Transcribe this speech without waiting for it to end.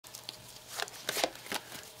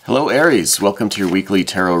Hello Aries, welcome to your weekly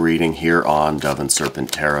tarot reading here on Dove and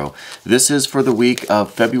Serpent Tarot. This is for the week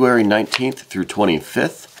of February 19th through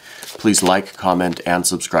 25th. Please like, comment, and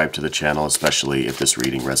subscribe to the channel, especially if this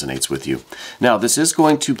reading resonates with you. Now, this is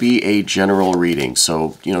going to be a general reading,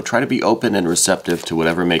 so try to be open and receptive to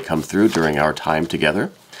whatever may come through during our time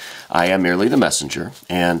together. I am merely the messenger,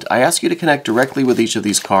 and I ask you to connect directly with each of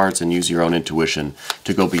these cards and use your own intuition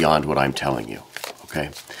to go beyond what I'm telling you. Okay?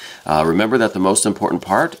 Remember that the most important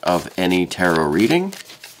part of any tarot reading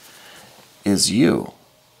is you.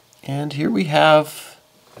 And here we have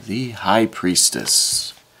the High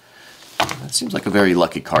Priestess. That seems like a very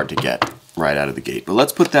lucky card to get right out of the gate. But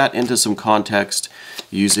let's put that into some context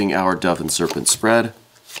using our Dove and Serpent spread.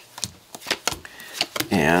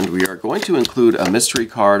 And we are going to include a mystery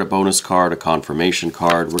card, a bonus card, a confirmation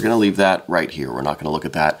card. We're going to leave that right here. We're not going to look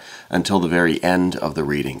at that until the very end of the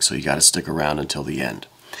reading. So you got to stick around until the end.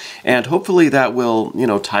 And hopefully that will,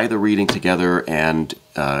 tie the reading together and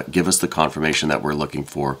give us the confirmation that we're looking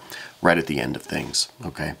for right at the end of things.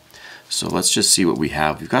 Okay, so let's just see what we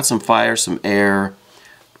have. We've got some fire, some air,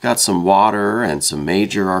 we've got some water and some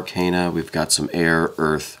major arcana. We've got some air,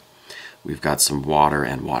 earth. We've got some water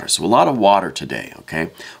and water. So a lot of water today,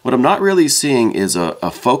 okay? What I'm not really seeing is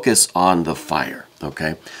a focus on the fire,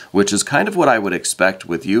 okay? Which is kind of what I would expect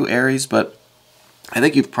with you, Aries, but I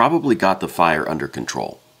think you've probably got the fire under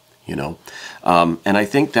control, And I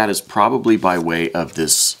think that is probably by way of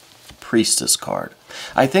this Priestess card.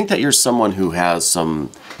 I think that you're someone who has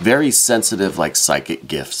some very sensitive, like psychic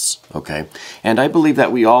gifts, okay? And I believe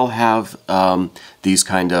that we all have these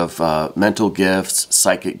kind of mental gifts,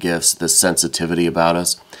 psychic gifts, this sensitivity about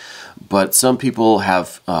us. But some people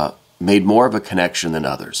have made more of a connection than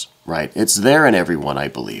others, right? It's there in everyone, I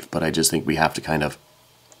believe, but I just think we have to kind of,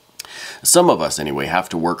 some of us anyway, have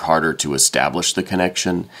to work harder to establish the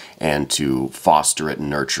connection and to foster it and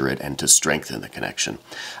nurture it and to strengthen the connection.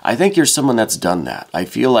 I think you're someone that's done that. I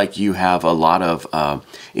feel like you have a lot of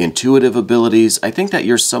intuitive abilities. I think that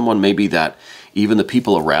you're someone maybe that even the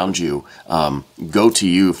people around you go to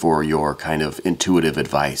you for your kind of intuitive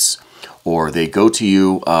advice, or they go to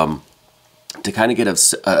you to kind of get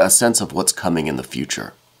a sense of what's coming in the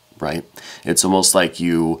future, right? It's almost like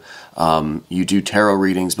you do tarot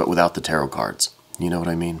readings, but without the tarot cards. You know what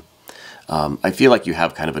I mean? I feel like you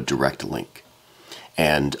have kind of a direct link.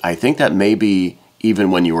 And I think that maybe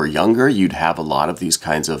even when you were younger, you'd have a lot of these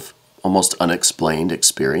kinds of almost unexplained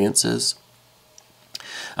experiences.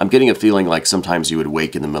 I'm getting a feeling like sometimes you would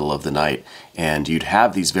wake in the middle of the night and you'd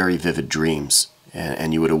have these very vivid dreams,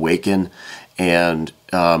 and you would awaken and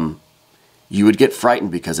you would get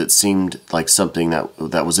frightened because it seemed like something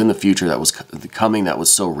that was in the future, that was coming, that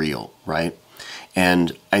was so real, right?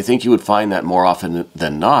 And I think you would find that more often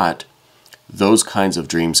than not, those kinds of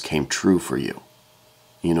dreams came true for you.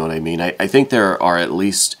 You know what I mean? I think there are at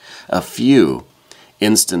least a few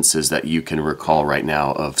instances that you can recall right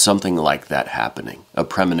now of something like that happening. A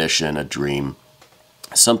premonition, a dream,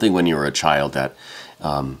 something when you were a child that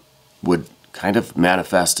would kind of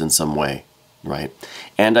manifest in some way. Right?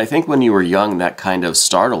 And I think when you were young, that kind of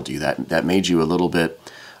startled you, that made you a little bit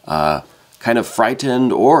kind of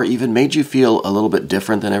frightened, or even made you feel a little bit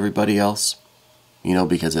different than everybody else,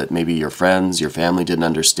 because maybe your friends, your family didn't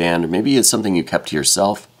understand, or maybe it's something you kept to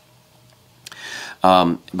yourself.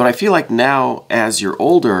 But I feel like now, as you're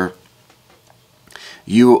older,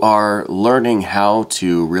 you are learning how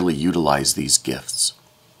to really utilize these gifts,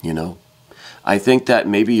 I think that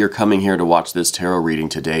maybe you're coming here to watch this tarot reading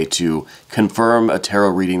today to confirm a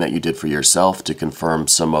tarot reading that you did for yourself, to confirm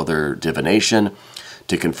some other divination,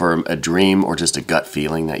 to confirm a dream or just a gut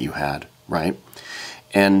feeling that you had, right?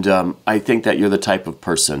 And I think that you're the type of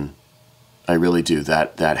person, I really do,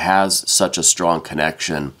 that has such a strong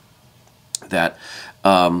connection that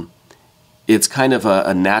it's kind of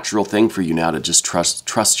a natural thing for you now to just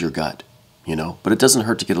trust your gut, But it doesn't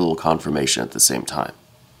hurt to get a little confirmation at the same time,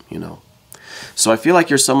 So I feel like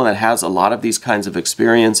you're someone that has a lot of these kinds of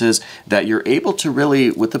experiences, that you're able to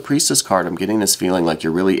really, with the Priestess card, I'm getting this feeling like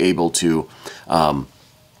you're really able to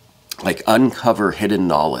like uncover hidden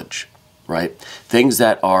knowledge, right? Things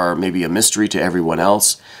that are maybe a mystery to everyone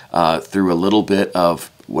else through a little bit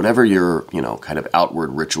of whatever your, kind of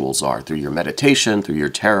outward rituals are, through your meditation, through your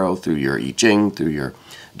tarot, through your I Ching, through your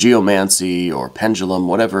geomancy or pendulum,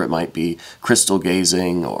 whatever it might be, crystal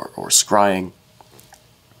gazing or scrying.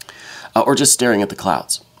 Or just staring at the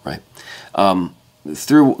clouds, right?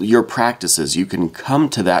 Through your practices, you can come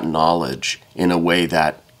to that knowledge in a way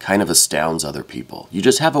that kind of astounds other people. You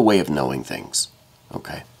just have a way of knowing things,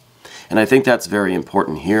 okay? And I think that's very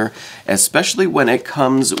important here, especially when it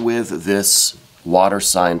comes with this water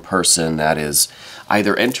sign person that is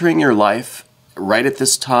either entering your life right at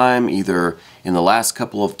this time, either in the last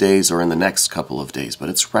couple of days or in the next couple of days. But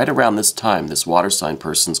it's right around this time this water sign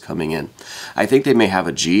person's coming in. I think they may have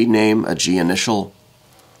a G name, a G initial.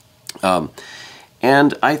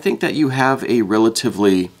 And I think that you have a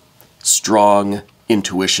relatively strong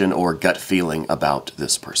intuition or gut feeling about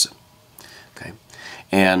this person. Okay.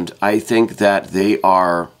 And I think that they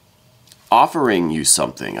are offering you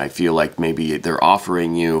something. I feel like maybe they're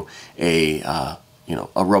offering you a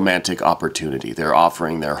romantic opportunity. They're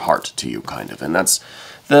offering their heart to you, kind of. And that's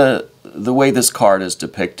the way this card is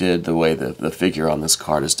depicted, the way the figure on this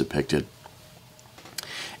card is depicted.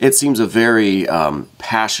 It seems a very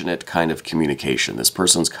passionate kind of communication. This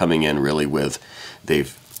person's coming in really with,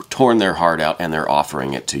 they've torn their heart out and they're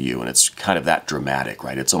offering it to you. And it's kind of that dramatic,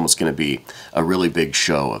 right? It's almost going to be a really big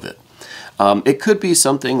show of it. It could be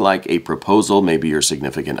something like a proposal. Maybe your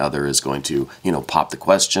significant other is going to, pop the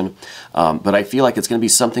question. But I feel like it's going to be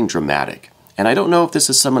something dramatic. And I don't know if this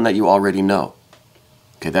is someone that you already know.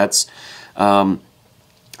 Okay, that's...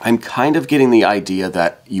 I'm kind of getting the idea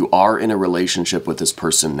that you are in a relationship with this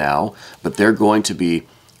person now, but they're going to be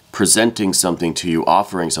presenting something to you,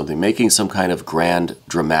 offering something, making some kind of grand,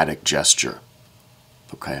 dramatic gesture.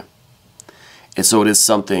 Okay? And so it is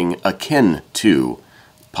something akin to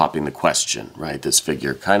popping the question, right? This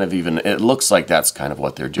figure kind of even, it looks like that's kind of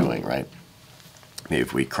what they're doing, right? Maybe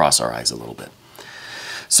if we cross our eyes a little bit.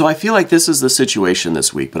 So I feel like this is the situation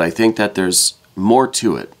this week, but I think that there's more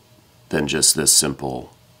to it than just this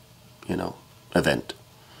simple event.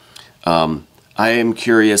 I am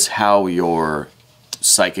curious how your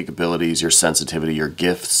psychic abilities, your sensitivity, your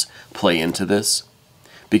gifts play into this,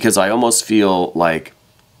 because I almost feel like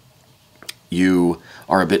you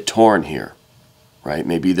are a bit torn here, right?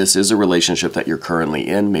 Maybe this is a relationship that you're currently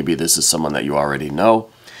in. Maybe this is someone that you already know,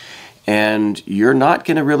 and you're not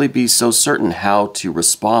going to really be so certain how to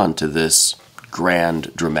respond to this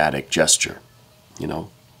grand, dramatic gesture,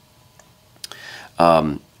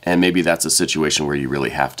 and maybe that's a situation where you really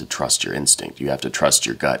have to trust your instinct. You have to trust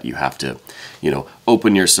your gut. You have to,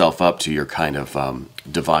 open yourself up to your kind of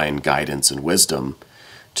divine guidance and wisdom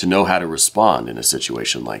to know how to respond in a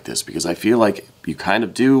situation like this. Because I feel like you kind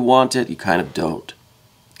of do want it, you kind of don't.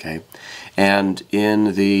 Okay? And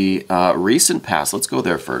in the recent past, let's go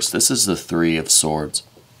there first. This is the Three of Swords.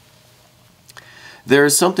 There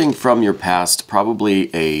is something from your past, probably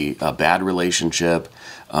a bad relationship,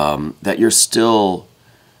 that you're still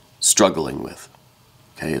struggling with.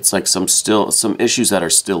 Okay, it's like some issues that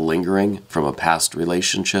are still lingering from a past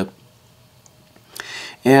relationship.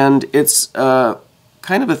 And it's kind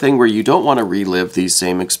of a thing where you don't want to relive these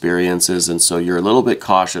same experiences, and so you're a little bit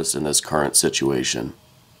cautious in this current situation.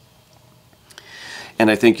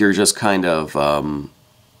 And I think you're just kind of,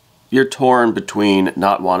 you're torn between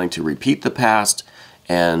not wanting to repeat the past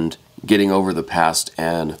and getting over the past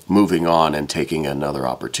and moving on and taking another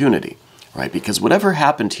opportunity. Right, because whatever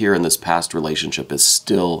happened here in this past relationship is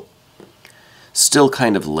still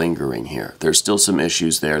kind of lingering here. There's still some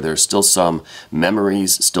issues there. There's still some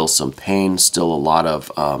memories, still some pain, still a lot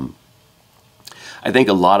of, I think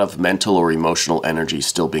a lot of mental or emotional energy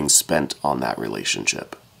still being spent on that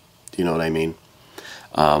relationship. Do you know what I mean?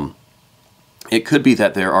 It could be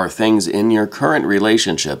that there are things in your current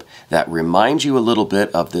relationship that remind you a little bit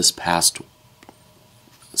of this past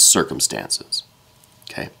circumstances.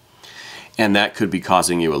 Okay? And that could be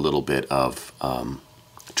causing you a little bit of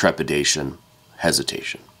trepidation,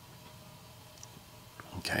 hesitation.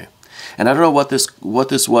 Okay, and I don't know what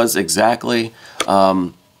this was exactly.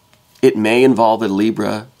 It may involve a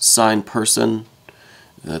Libra sign person.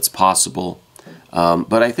 That's possible,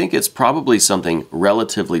 but I think it's probably something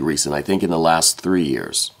relatively recent. I think in the last 3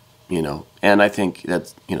 years, and I think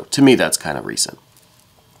that's to me that's kind of recent.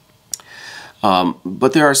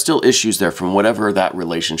 But there are still issues there from whatever that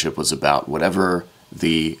relationship was about, whatever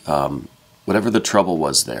the trouble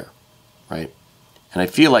was there, right? And I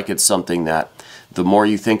feel like it's something that the more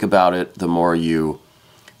you think about it, the more you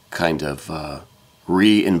kind of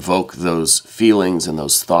re-invoke those feelings and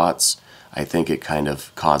those thoughts, I think it kind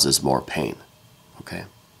of causes more pain, okay?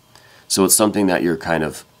 So it's something that you're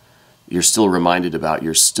still reminded about,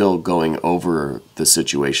 you're still going over the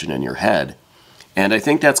situation in your head. And I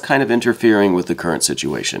think that's kind of interfering with the current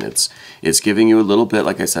situation. It's giving you a little bit,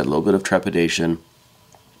 like I said, a little bit of trepidation,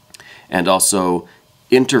 and also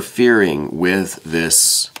interfering with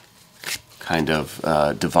this kind of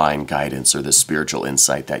divine guidance or this spiritual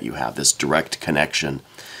insight that you have, this direct connection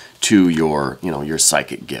to your, your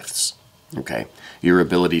psychic gifts. Okay, your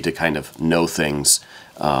ability to kind of know things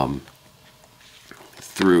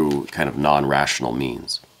through kind of non-rational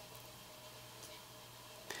means.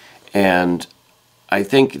 And I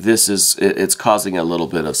think it's causing a little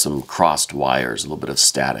bit of some crossed wires, a little bit of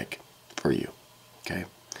static for you. Okay.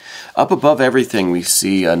 Up above everything, we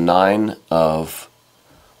see a 9 of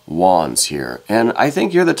Wands here. And I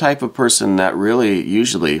think you're the type of person that really,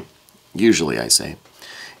 usually I say,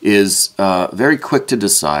 is very quick to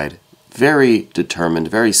decide, very determined,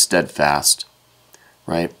 very steadfast,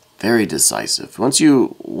 right? Very decisive. Once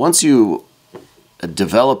you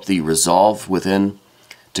develop the resolve within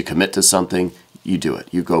to commit to something, you do it.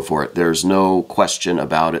 You go for it. There's no question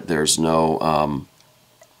about it. There's no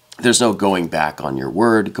going back on your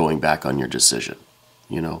word, going back on your decision,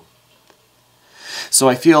 you know? So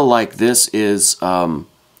I feel like this is kind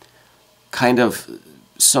of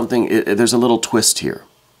something, there's a little twist here.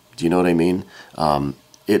 Do you know what I mean?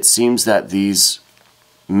 It seems that these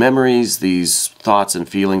memories, these thoughts and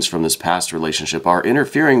feelings from this past relationship are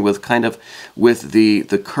interfering with with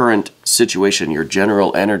the current situation. Your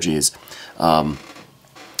general energies are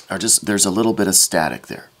just, there's a little bit of static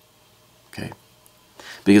there. Okay?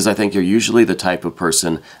 Because I think you're usually the type of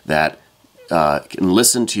person that can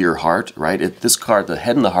listen to your heart, right? This card, the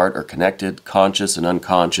head and the heart are connected, conscious and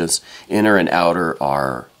unconscious, inner and outer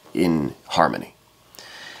are in harmony.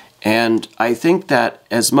 And I think that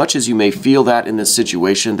as much as you may feel that in this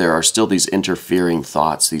situation, there are still these interfering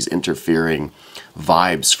thoughts, these interfering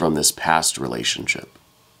vibes from this past relationship.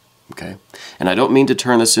 Okay? And I don't mean to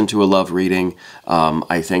turn this into a love reading.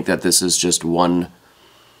 I think that this is just one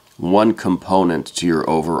component to your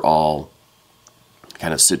overall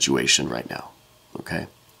kind of situation right now. Okay?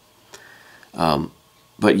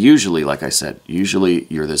 But usually, like I said, usually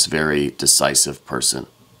you're this very decisive person.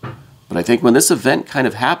 But I think when this event kind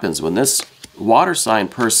of happens, when this water sign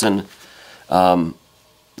person, you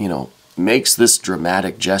know, makes this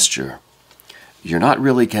dramatic gesture, you're not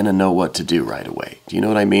really going to know what to do right away. Do you know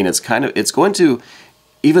what I mean? It's going to,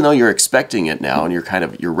 even though you're expecting it now and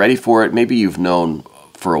you're ready for it, maybe you've known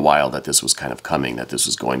for a while that this was kind of coming, that this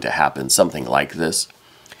was going to happen, something like this,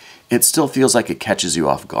 it still feels like it catches you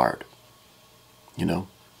off guard. You know?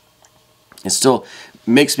 It still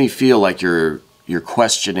makes me feel like you're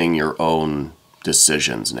questioning your own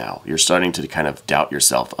decisions now. You're starting to kind of doubt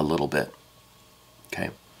yourself a little bit. Okay.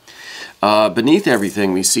 Beneath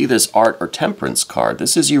everything, we see this Art or Temperance card.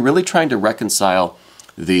 This is you really trying to reconcile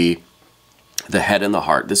the head and the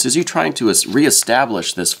heart. This is you trying to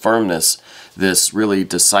reestablish this firmness, this really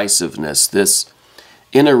decisiveness, this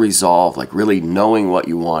inner resolve, like really knowing what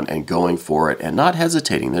you want and going for it and not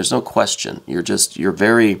hesitating. There's no question. You're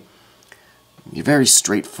very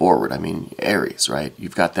straightforward. I mean, Aries, right?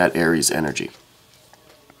 You've got that Aries energy.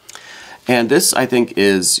 And this, I think,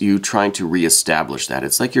 is you trying to reestablish that.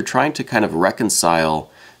 It's like you're trying to kind of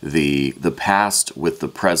reconcile the past with the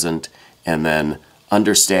present and then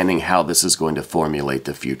understanding how this is going to formulate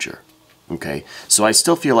the future. Okay? So I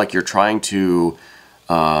still feel like you're trying to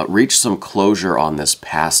reach some closure on this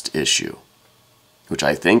past issue, which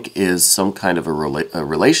I think is some kind of a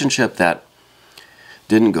relationship that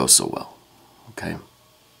didn't go so well. Okay.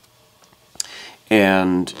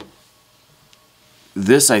 And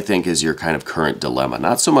this, I think, is your kind of current dilemma.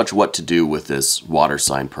 Not so much what to do with this water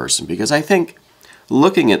sign person, because I think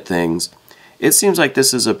looking at things, it seems like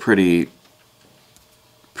this is a pretty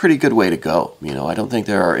good way to go. You know, I don't think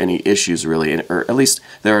there are any issues really, or at least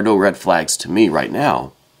there are no red flags to me right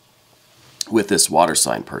now with this water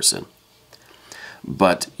sign person.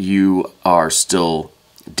 But you are still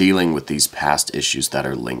dealing with these past issues that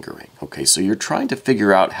are lingering. Okay, so you're trying to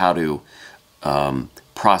figure out how to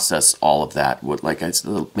process all of that, like I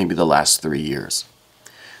said, maybe the last 3 years.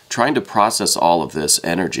 Trying to process all of this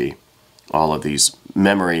energy, all of these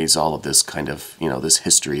memories, all of this kind of, you know, this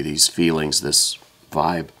history, these feelings, this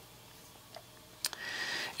vibe.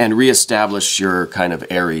 And reestablish your kind of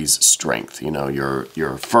Aries strength, you know,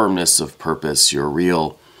 your firmness of purpose, your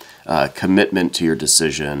real commitment to your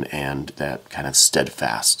decision, and that kind of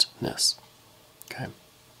steadfastness. Okay,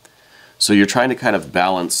 so you're trying to kind of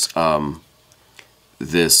balance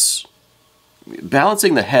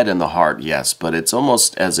balancing the head and the heart, yes, but it's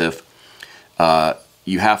almost as if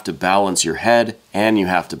you have to balance your head and you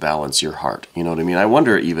have to balance your heart. You know what I mean? I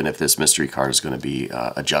wonder even if this mystery card is going to be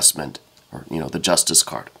adjustment, or, you know, the Justice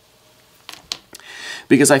card.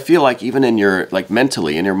 Because I feel like even in your, like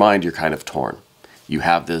mentally, in your mind, you're kind of torn. You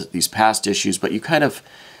have these past issues, but you kind of,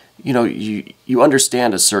 you know, you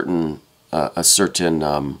understand there's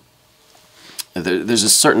a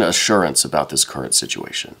certain assurance about this current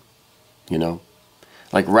situation, you know?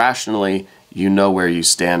 Like rationally, you know where you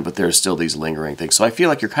stand, but there's still these lingering things. So I feel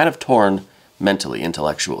like you're kind of torn mentally,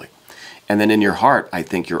 intellectually. And then in your heart, I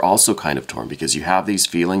think you're also kind of torn because you have these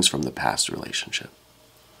feelings from the past relationship.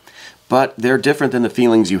 but they're different than the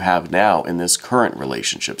feelings you have now in this current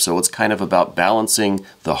relationship. So it's kind of about balancing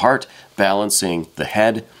the heart, balancing the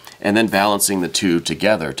head, and then balancing the two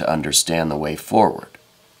together to understand the way forward.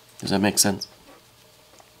 Does that make sense?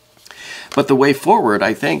 But the way forward,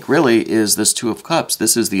 I think, really is this Two of Cups.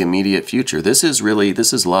 This is the immediate future. This is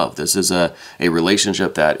love. This is a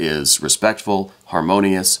relationship that is respectful,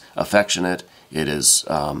 harmonious, affectionate. It is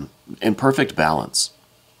in perfect balance,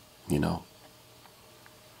 you know.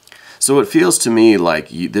 So it feels to me like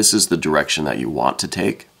this is the direction that you want to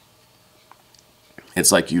take.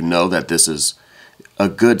 It's like you know that this is a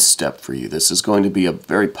good step for you. This is going to be a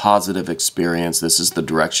very positive experience. This is the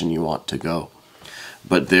direction you want to go.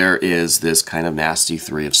 But there is this kind of nasty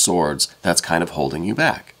Three of Swords that's kind of holding you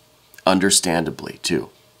back. Understandably, too.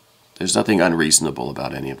 There's nothing unreasonable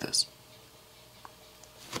about any of this.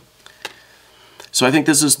 So I think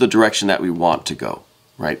this is the direction that we want to go,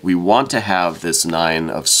 right? We want to have this Nine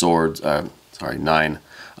of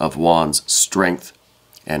Wands, strength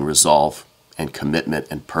and resolve and commitment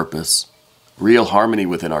and purpose, real harmony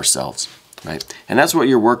within ourselves, right? And that's what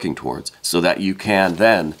you're working towards, so that you can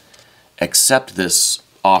then accept this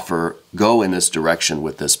offer, go in this direction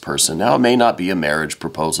with this person. Now, it may not be a marriage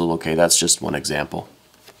proposal, okay? That's just one example.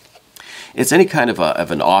 It's any kind of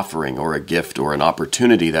an offering or a gift or an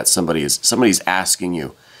opportunity that somebody's asking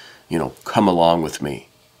you, you know, come along with me,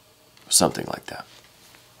 something like that.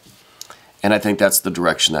 And I think that's the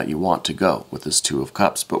direction that you want to go with this Two of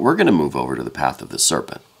Cups. But we're going to move over to the path of the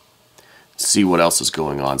Serpent, see what else is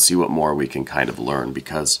going on, see what more we can kind of learn,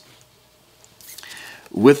 because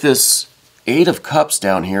with this Eight of Cups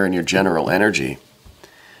down here in your general energy,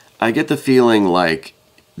 I get the feeling like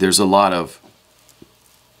there's a lot of,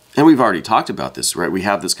 and we've already talked about this, right? We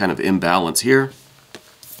have this kind of imbalance here.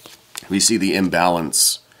 We see the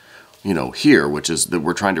imbalance, you know, here, which is that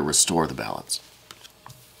we're trying to restore the balance.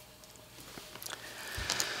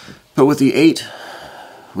 But with the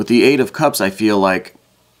Eight of Cups, I feel like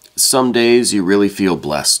some days you really feel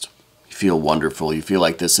blessed. You feel wonderful. You feel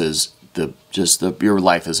like this is your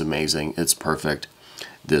life is amazing. It's perfect.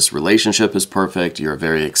 This relationship is perfect. You're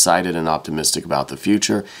very excited and optimistic about the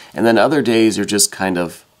future. And then other days you're just kind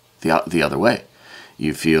of the other way.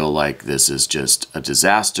 You feel like this is just a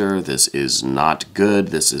disaster. This is not good.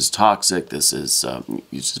 This is toxic. This is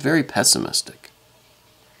just very pessimistic.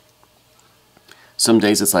 Some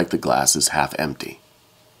days it's like the glass is half empty,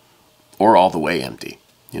 or all the way empty,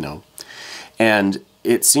 you know. And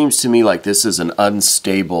it seems to me like this is an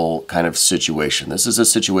unstable kind of situation. This is a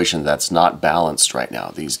situation that's not balanced right now,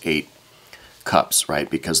 these 8 cups, right?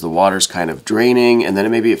 Because the water's kind of draining, and then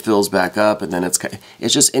maybe it fills back up, and then it's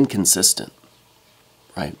just inconsistent,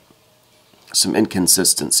 right? Some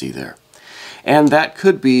inconsistency there. And that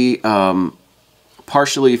could be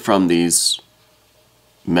partially from these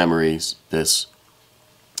memories, this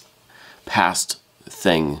past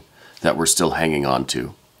thing that we're still hanging on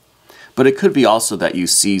to. But it could be also that you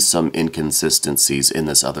see some inconsistencies in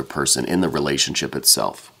this other person, in the relationship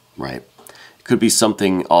itself, right? It could be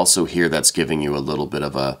something also here that's giving you a little bit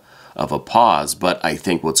of a pause. But I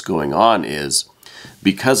think what's going on is,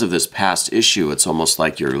 because of this past issue, it's almost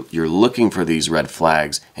like you're looking for these red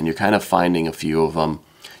flags, and you're kind of finding a few of them.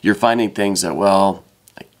 You're finding things that, well,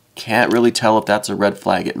 I can't really tell if that's a red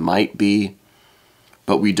flag. It might be,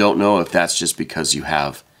 but we don't know if that's just because you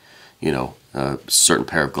have, you know, a certain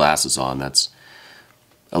pair of glasses on that's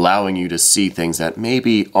allowing you to see things that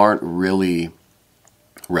maybe aren't really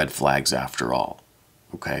red flags after all,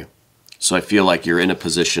 okay? So I feel like you're in a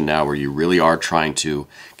position now where you really are trying to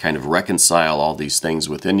kind of reconcile all these things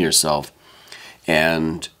within yourself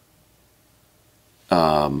and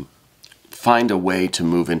find a way to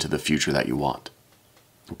move into the future that you want,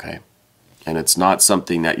 okay? And it's not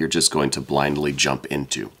something that you're just going to blindly jump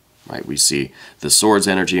into. Right, we see the Swords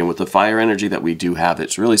energy, and with the Fire energy that we do have,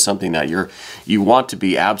 it's really something that you want to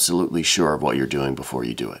be absolutely sure of what you're doing before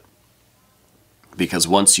you do it. Because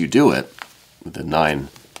once you do it, with the Nine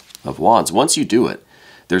of Wands, once you do it,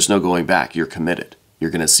 there's no going back. You're committed.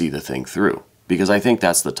 You're going to see the thing through. Because I think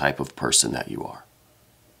that's the type of person that you are.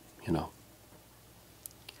 You know.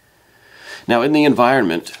 Now, in the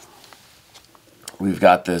environment, we've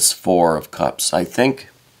got this Four of Cups. I think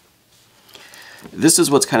this is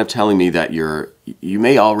what's kind of telling me that you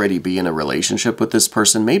may already be in a relationship with this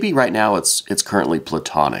person. Maybe right now it's currently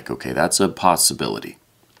platonic. Okay, that's a possibility.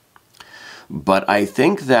 But I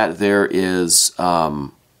think that there is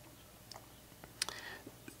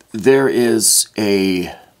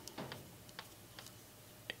a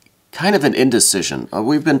kind of an indecision.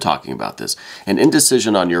 We've been talking about this. An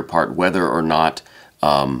indecision on your part whether or not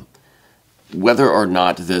whether or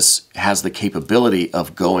not this has the capability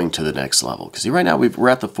of going to the next level. Because right now we're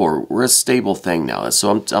at the 4. We're a stable thing now.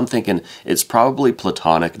 So I'm thinking it's probably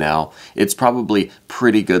platonic now. It's probably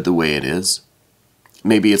pretty good the way it is.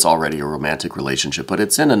 Maybe it's already a romantic relationship, but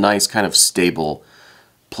it's in a nice kind of stable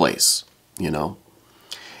place, you know.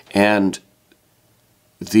 And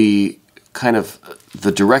the kind of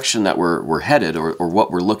the direction that we're headed, or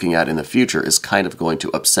what we're looking at in the future, is kind of going to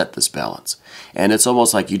upset this balance. And it's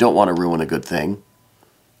almost like you don't want to ruin a good thing,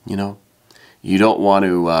 you know. You don't want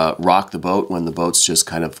to rock the boat when the boat's just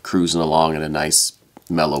kind of cruising along at a nice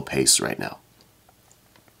mellow pace right now.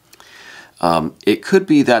 It could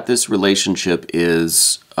be that this relationship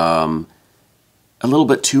is a little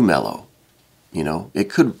bit too mellow, you know. It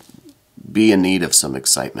could be in need of some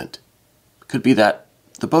excitement. It could be that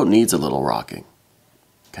the boat needs a little rocking,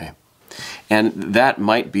 okay? And that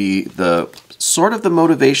might be the sort of the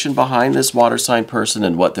motivation behind this water sign person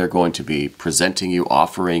and what they're going to be presenting you,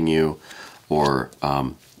 offering you, or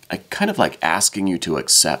kind of like asking you to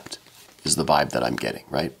accept is the vibe that I'm getting,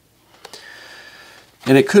 right?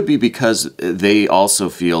 And it could be because they also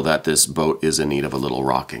feel that this boat is in need of a little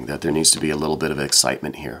rocking, that there needs to be a little bit of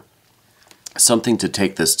excitement here. Something to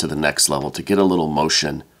take this to the next level, to get a little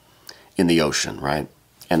motion in the ocean, right?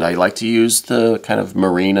 And I like to use the kind of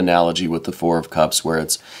marine analogy with the 4 of Cups, where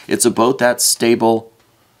it's a boat that's stable.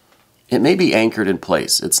 It may be anchored in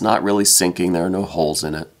place. It's not really sinking. There are no holes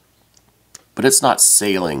in it. But it's not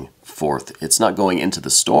sailing forth. It's not going into the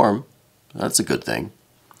storm. That's a good thing.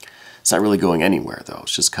 It's not really going anywhere, though.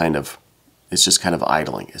 It's just kind of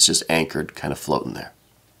idling. It's just anchored, kind of floating there.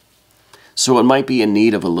 So it might be in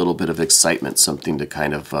need of a little bit of excitement, something to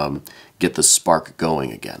kind of get the spark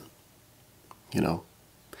going again, you know.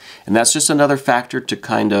 And that's just another factor to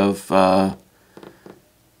kind of to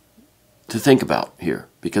think about here,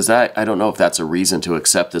 because I don't know if that's a reason to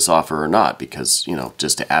accept this offer or not, because, you know,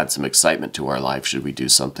 just to add some excitement to our life, should we do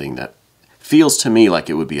something that feels to me like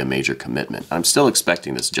it would be a major commitment. I'm still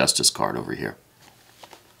expecting this Justice card over here.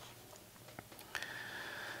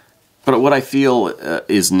 But what I feel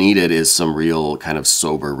is needed is some real kind of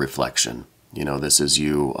sober reflection. You know, this is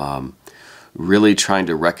you really trying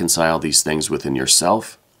to reconcile these things within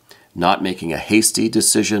yourself, not making a hasty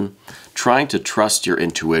decision, trying to trust your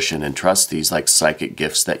intuition and trust these like psychic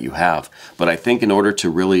gifts that you have. But I think in order to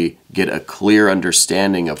really get a clear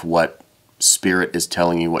understanding of what Spirit is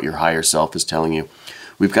telling you, what your higher self is telling you,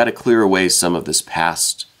 we've got to clear away some of this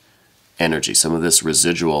past energy, some of this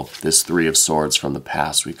residual, this 3 of Swords from the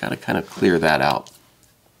past. We've got to kind of clear that out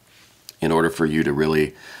in order for you to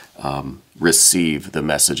really receive the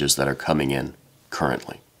messages that are coming in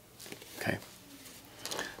currently. Okay.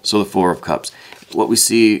 So the 4 of Cups. What we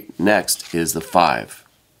see next is the 5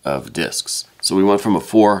 of Discs. So we went from a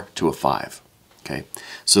 4 to a 5. Okay.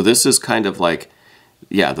 So this is kind of like,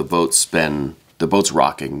 yeah, the boat's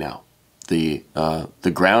rocking now. The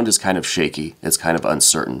ground is kind of shaky. It's kind of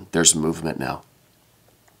uncertain. There's movement now.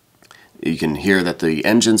 You can hear that the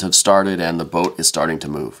engines have started and the boat is starting to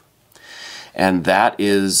move. And that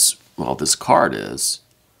is, well, this card is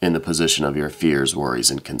in the position of your fears,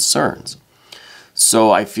 worries, and concerns.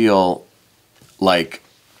 So I feel like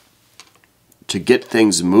to get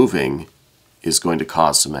things moving is going to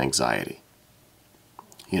cause some anxiety.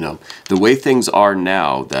 You know, the way things are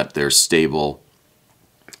now, that they're stable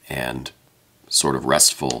and sort of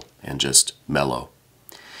restful and just mellow,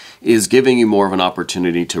 is giving you more of an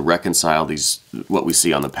opportunity to reconcile these, what we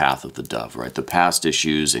see on the path of the dove, right? The past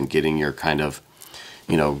issues, and getting your kind of,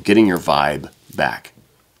 you know, getting your vibe back.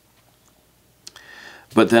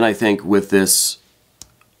 But then I think with this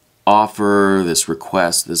offer, this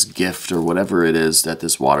request, this gift, or whatever it is that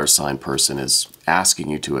this water sign person is asking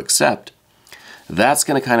you to accept, that's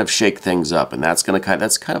going to kind of shake things up, and that's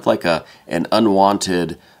kind of like an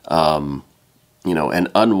unwanted, you know, an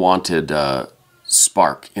unwanted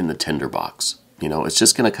spark in the tinderbox. You know, it's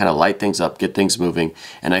just going to kind of light things up, get things moving,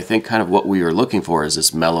 and I think kind of what we are looking for is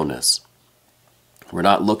this mellowness. We're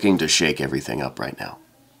not looking to shake everything up right now.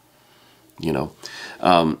 You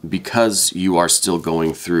know, because you are still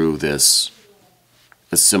going through this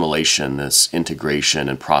assimilation, this integration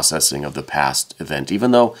and processing of the past event,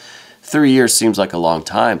 even though 3 years seems like a long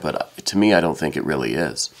time, but to me, I don't think it really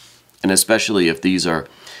is. And especially if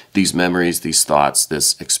these memories, these thoughts,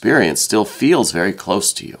 this experience still feels very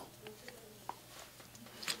close to you.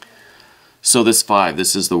 So this 5,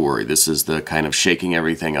 this is the worry. This is the kind of shaking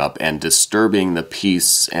everything up and disturbing the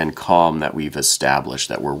peace and calm that we've established,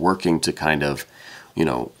 that we're working to kind of, you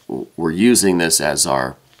know, we're using this as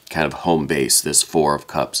our kind of home base, this Four of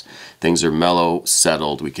Cups. Things are mellow,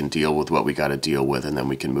 settled, we can deal with what we got to deal with, and then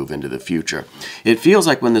we can move into the future. It feels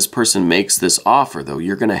like when this person makes this offer, though,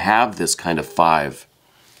 you're going to have this kind of 5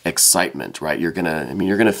 excitement, right? You're going to, I mean,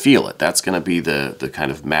 you're going to feel it. That's going to be the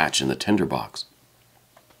kind of match in the tinderbox.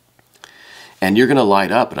 And you're going to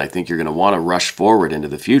light up, and I think you're going to want to rush forward into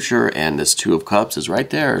the future, and this Two of Cups is right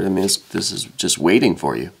there. I mean, this is just waiting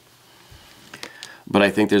for you. But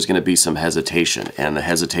I think there's going to be some hesitation, and the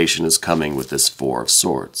hesitation is coming with this Four of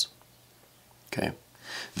Swords. Okay?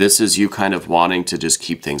 This is you kind of wanting to just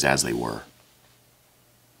keep things as they were.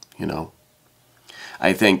 You know?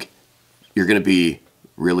 I think you're going to be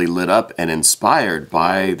really lit up and inspired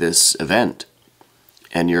by this event.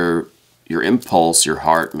 And your impulse, your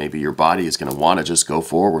heart, maybe your body is going to want to just go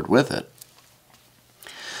forward with it.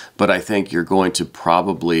 But I think you're going to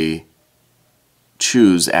probably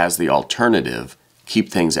choose as the alternative, keep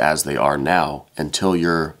things as they are now until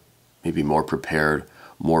you're maybe more prepared,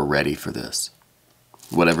 more ready for this.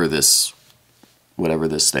 Whatever this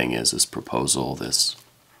thing is, this proposal, this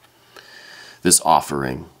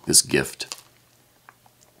offering, this gift,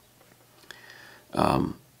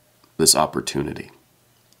 this opportunity.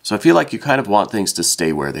 So I feel like you kind of want things to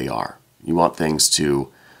stay where they are. You want things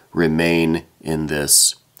to remain in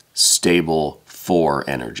this stable 4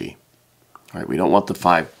 energy. All right, we don't want the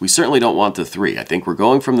 5. We certainly don't want the 3. I think we're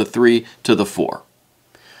going from the 3 to the 4.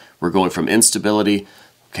 We're going from instability,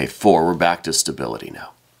 okay, 4, we're back to stability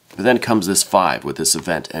now. But then comes this 5 with this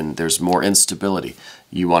event, and there's more instability.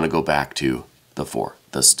 You want to go back to the 4,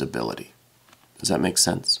 the stability. Does that make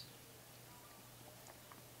sense?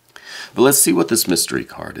 But let's see what this mystery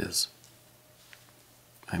card is.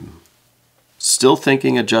 I'm still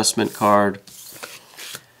thinking adjustment card.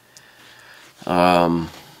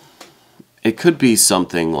 It could be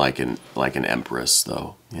something like an Empress,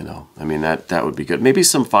 though. You know, I mean that would be good. Maybe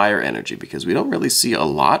some fire energy, because we don't really see a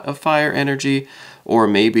lot of fire energy. Or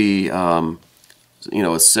maybe you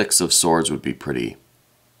know, a 6 of Swords would be pretty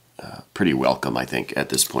welcome, I think, at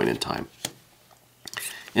this point in time.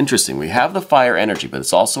 Interesting. We have the fire energy, but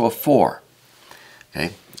it's also a 4.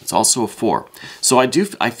 Okay, it's also a 4. So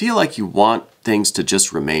I feel like you want things to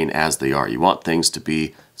just remain as they are. You want things to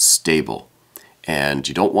be stable, and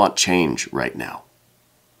you don't want change right now.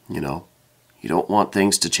 You know, you don't want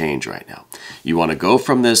things to change right now. You want to go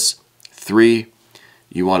from this 3.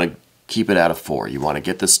 You want to keep it at a 4. You want to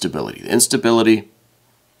get the stability, the instability,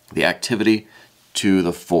 the activity to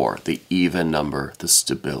the 4, the even number, the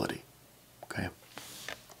stability. Okay.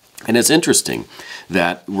 And it's interesting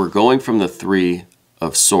that we're going from the 3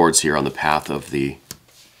 of Swords here on the path of the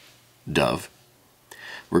dove.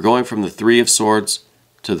 We're going from the 3 of Swords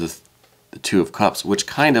to the 2 of Cups, which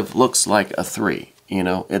kind of looks like a 3. You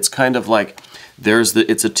know, it's kind of like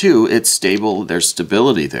it's a 2, it's stable, there's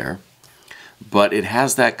stability there, but it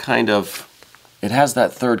has that kind of, it has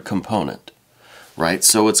that third component, right?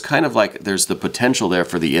 So it's kind of like there's the potential there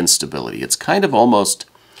for the instability. It's kind of almost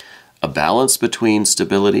a balance between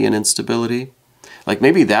stability and instability. Like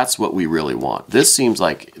maybe that's what we really want. This seems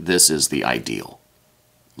like this is the ideal,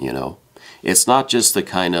 you know? It's not just the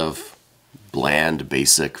kind of bland,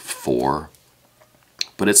 basic 4,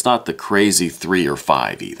 but it's not the crazy 3 or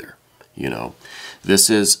 5 either, you know? This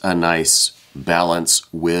is a nice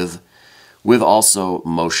balance with also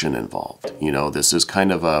motion involved. You know, this is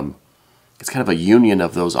kind of it's kind of a union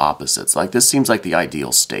of those opposites. Like this seems like the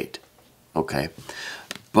ideal state, okay?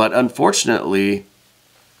 But unfortunately,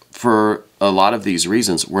 for a lot of these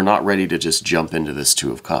reasons, we're not ready to just jump into this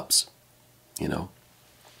 2 of Cups, you know?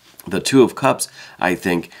 The 2 of Cups, I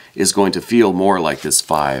think, is going to feel more like this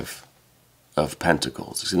 5 of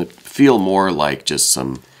Pentacles. It's going to feel more like just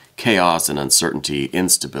some chaos and uncertainty,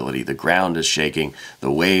 instability. The ground is shaking.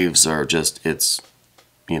 The waves are just, it's,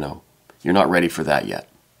 you know, you're not ready for that yet.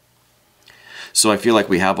 So I feel like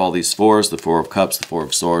we have all these 4s, the 4 of Cups, the 4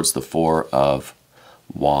 of Swords, the 4 of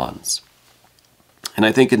Wands. And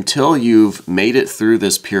I think until you've made it through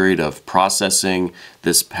this period of processing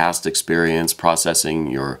this past experience,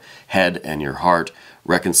 processing your head and your heart,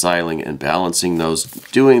 reconciling and balancing those,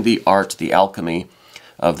 doing the art, the alchemy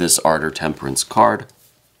of this Art or Temperance card,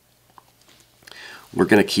 we're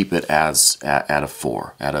going to keep it as at a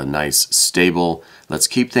 4, at a nice, stable, let's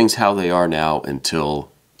keep things how they are now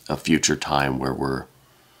until a future time where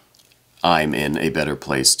I'm in a better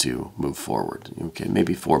place to move forward. Okay,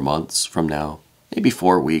 maybe 4 months from now, maybe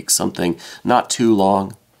 4 weeks, something not too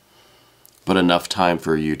long, but enough time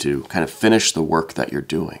for you to kind of finish the work that you're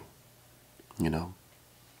doing, you know.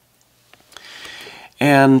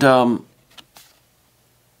 And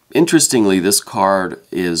interestingly, this card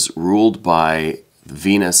is ruled by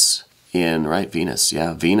Venus in, right, Venus.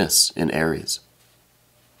 Yeah, Venus in Aries.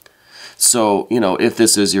 So, you know, if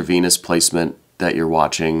this is your Venus placement that you're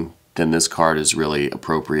watching, then this card is really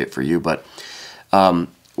appropriate for you. But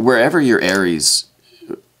wherever your Aries,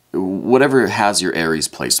 whatever has your Aries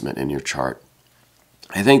placement in your chart,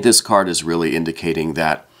 I think this card is really indicating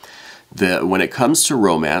that when it comes to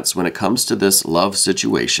romance, when it comes to this love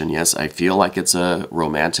situation, yes, I feel like it's a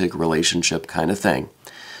romantic relationship kind of thing.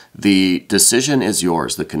 The decision is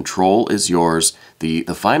yours. The control is yours. The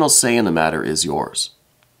final say in the matter is yours.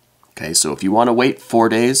 Okay, so if you want to wait 4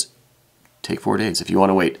 days, take 4 days. If you want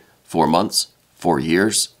to wait 4 months, 4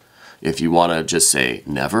 years, if you want to just say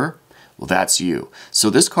never, well, that's you. So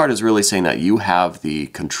this card is really saying that you have the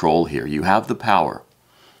control here. You have the power.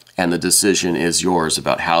 And the decision is yours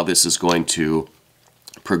about how this is going to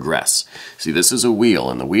progress. See, this is a wheel,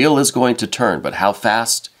 and the wheel is going to turn, but how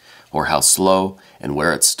fast or how slow and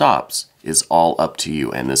where it stops is all up to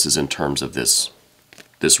you. And this is in terms of this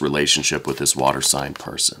relationship with this water sign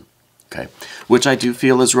person, okay? Which I do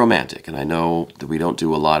feel is romantic, and I know that we don't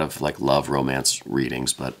do a lot of like love romance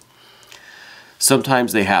readings, but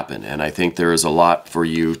sometimes they happen, and I think there is a lot for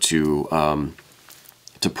you to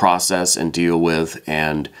process and deal with,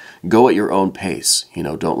 and go at your own pace. You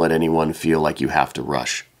know, don't let anyone feel like you have to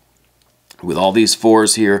rush. With all these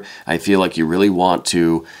 4s here, I feel like you really want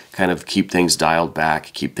to kind of keep things dialed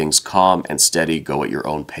back, keep things calm and steady, go at your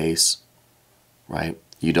own pace, right?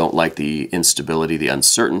 You don't like the instability, the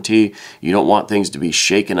uncertainty. You don't want things to be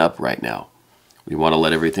shaken up right now. You want to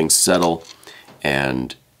let everything settle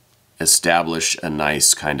and establish a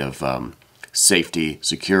nice kind of safety,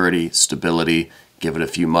 security, stability. Give it a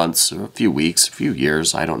few months, or a few weeks, a few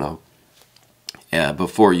years, I don't know,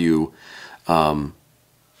 before you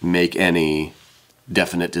make any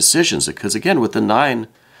definite decisions. Because again, with the 9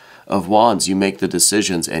 of Wands, you make the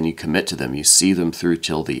decisions and you commit to them. You see them through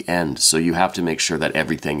till the end. So you have to make sure that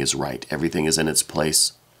everything is right, everything is in its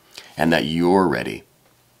place, and that you're ready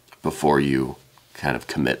before you kind of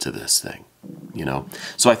commit to this thing, you know.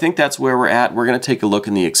 So I think that's where we're at. We're going to take a look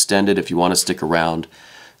in the extended. If you want to stick around,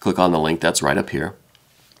 click on the link that's right up here.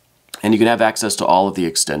 And you can have access to all of the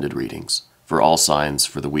extended readings for all signs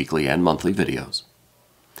for the weekly and monthly videos.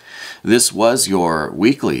 This was your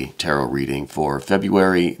weekly tarot reading for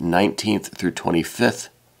February 19th through 25th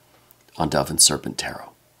on Dove and Serpent Tarot.